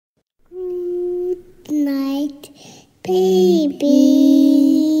Baby,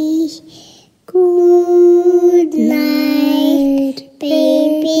 good night,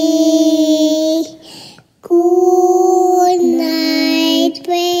 baby. Good night,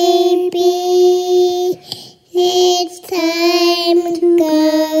 baby. It's time to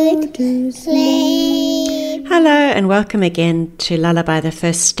go to sleep. Hello and welcome again to Lullaby The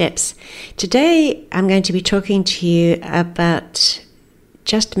First Steps. Today I'm going to be talking to you about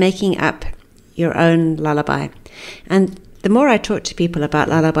just making up your own lullaby. And the more I talk to people about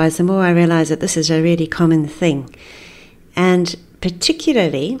lullabies, the more I realize that this is a really common thing. And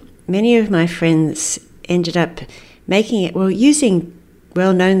particularly, many of my friends ended up making it, using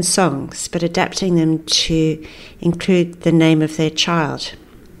well-known songs, but adapting them to include the name of their child.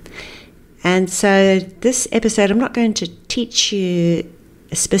 And so this episode, I'm not going to teach you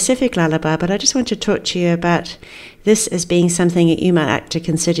a specific lullaby, but I just want to talk to you about this as being something that you might like to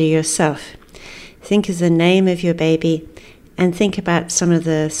consider yourself. Think of the name of your baby and think about some of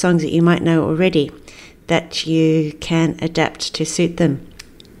the songs that you might know already that you can adapt to suit them.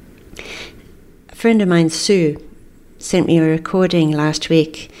 A friend of mine, Sue, sent me a recording last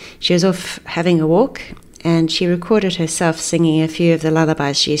week. She was off having a walk and she recorded herself singing a few of the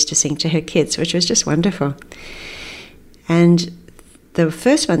lullabies she used to sing to her kids, which was just wonderful. And the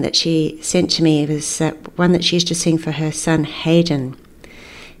first one that she sent to me was one that she used to sing for her son Hayden.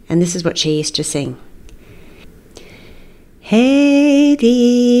 And this is what she used to sing.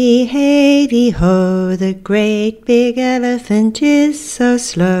 Hey-dee, hey-dee-ho, the great big elephant is so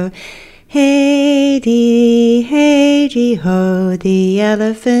slow. Hey-dee, hey-dee-ho, the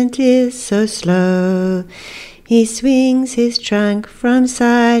elephant is so slow. He swings his trunk from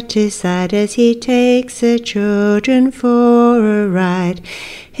side to side as he takes the children for a ride.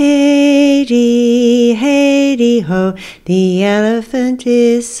 Hey-dee, hey-dee-ho, the elephant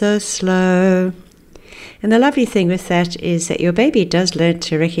is so slow. And the lovely thing with that is that your baby does learn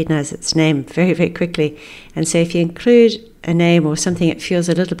to recognize its name very, very quickly. And so if you include a name or something that feels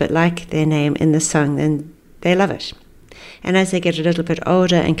a little bit like their name in the song, then they love it. And as they get a little bit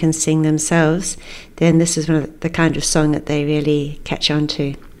older and can sing themselves, then this is one of the kind of song that they really catch on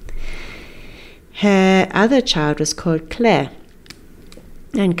to. Her other child was called Claire.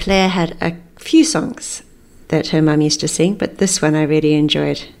 And Claire had a few songs that her mum used to sing, but this one I really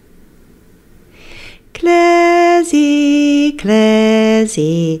enjoyed. Clairsy,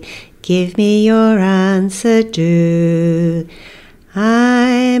 Clairsy, give me your answer, do.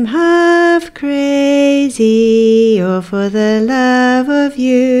 I'm half crazy, or for the love of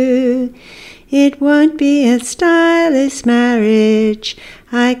you. It won't be a stylist marriage,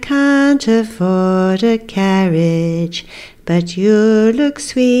 I can't afford a carriage, but you'll look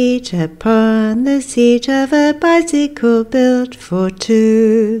sweet upon the seat of a bicycle built for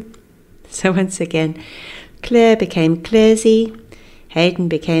two. So once again, Claire became Clairsy, Hayden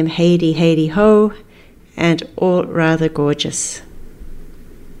became Hey-dee, hey-dee-ho, and all rather gorgeous.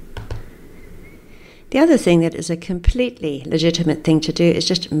 The other thing that is a completely legitimate thing to do is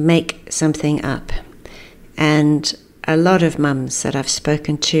just make something up. And a lot of mums that I've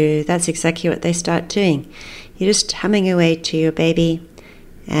spoken to, that's exactly what they start doing. You're just humming away to your baby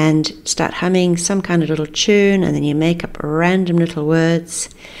and start humming some kind of little tune, and then you make up random little words.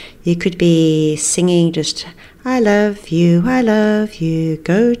 You could be singing just, I love you,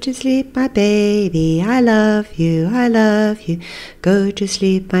 go to sleep my baby, I love you, go to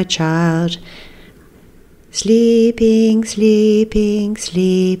sleep my child. Sleeping, sleeping,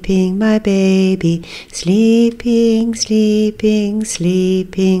 sleeping, my baby. Sleeping, sleeping,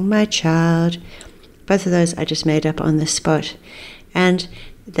 sleeping, my child. Both of those I just made up on the spot. And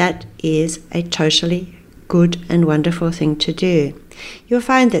that is a totally good and wonderful thing to do. You'll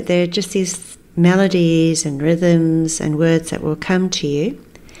find that there are just these melodies and rhythms and words that will come to you.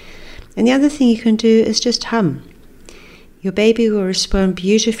 And the other thing you can do is just hum. Your baby will respond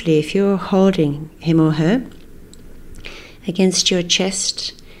beautifully if you're holding him or her against your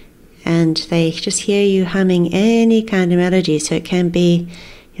chest and they just hear you humming any kind of melody. So it can be,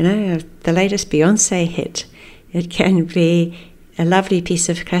 the latest Beyonce hit. It can be a lovely piece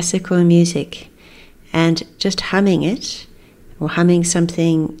of classical music. And just humming it or humming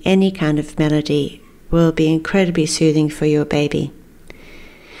something, any kind of melody, will be incredibly soothing for your baby.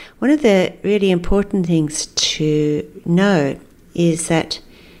 One of the really important things to know is that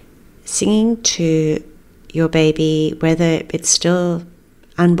singing to your baby, whether it's still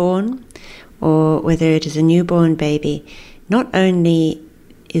unborn or whether it is a newborn baby, not only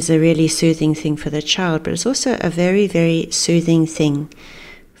is a really soothing thing for the child, but it's also a very, very soothing thing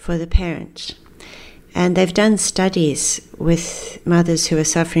for the parent. And they've done studies with mothers who are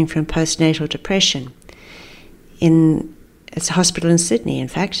suffering from postnatal depression. it's a hospital in Sydney, in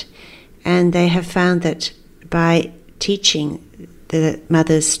fact, and they have found that by teaching the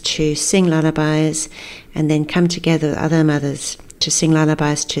mothers to sing lullabies and then come together with other mothers to sing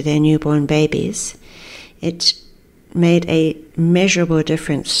lullabies to their newborn babies, it made a measurable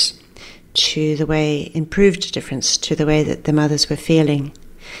difference improved difference to the way that the mothers were feeling.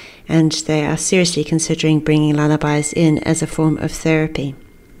 And they are seriously considering bringing lullabies in as a form of therapy.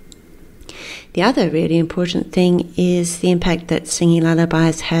 The other really important thing is the impact that singing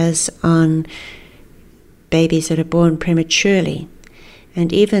lullabies has on babies that are born prematurely.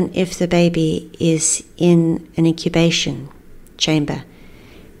 And even if the baby is in an incubation chamber,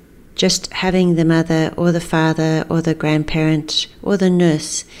 just having the mother or the father or the grandparent or the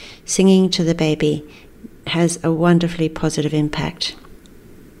nurse singing to the baby has a wonderfully positive impact.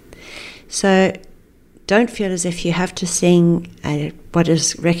 So don't feel as if you have to sing what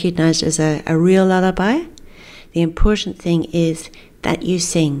is recognized as a real lullaby. The important thing is that you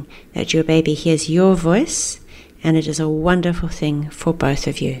sing, that your baby hears your voice, and it is a wonderful thing for both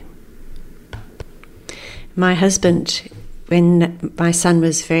of you. My husband, when my son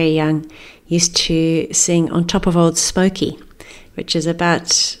was very young, used to sing On Top of Old Smoky, which is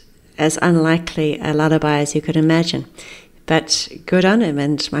about as unlikely a lullaby as you could imagine. But good on him,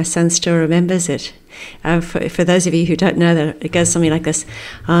 and my son still remembers it. For those of you who don't know that, it goes something like this.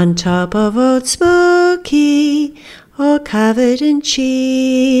 On top of Old Smoky, all covered in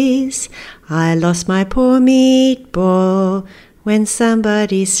cheese, I lost my poor meatball when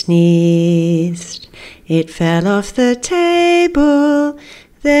somebody sneezed. It fell off the table,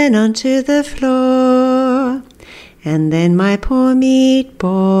 then onto the floor, and then my poor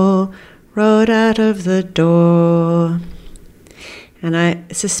meatball rolled out of the door. And I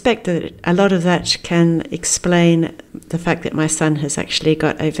suspect that a lot of that can explain the fact that my son has actually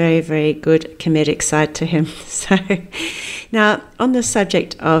got a very, very good comedic side to him. So now, on the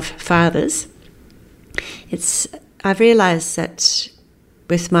subject of fathers, I've realized that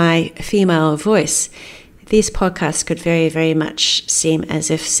with my female voice, these podcasts could very, very much seem as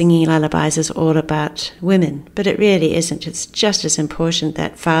if singing lullabies is all about women, but it really isn't. It's just as important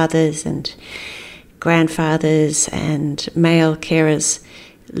that fathers and grandfathers and male carers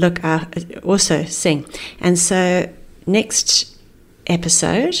also sing. And so next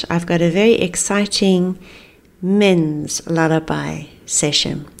episode, I've got a very exciting men's lullaby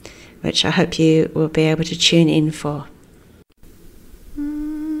session, which I hope you will be able to tune in for.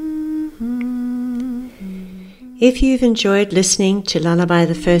 If you've enjoyed listening to Lullaby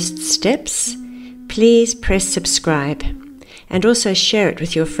the First Steps, please press subscribe and also share it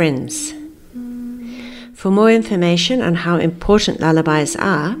with your friends. For more information on how important lullabies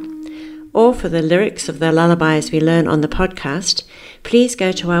are, or for the lyrics of the lullabies we learn on the podcast, please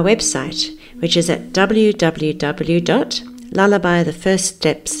go to our website, which is at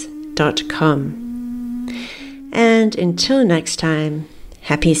www.lullabythefirststeps.com. And until next time,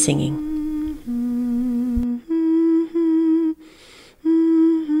 happy singing.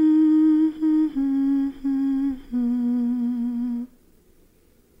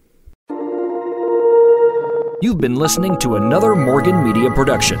 You've been listening to another Morgan Media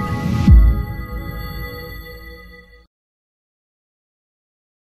production.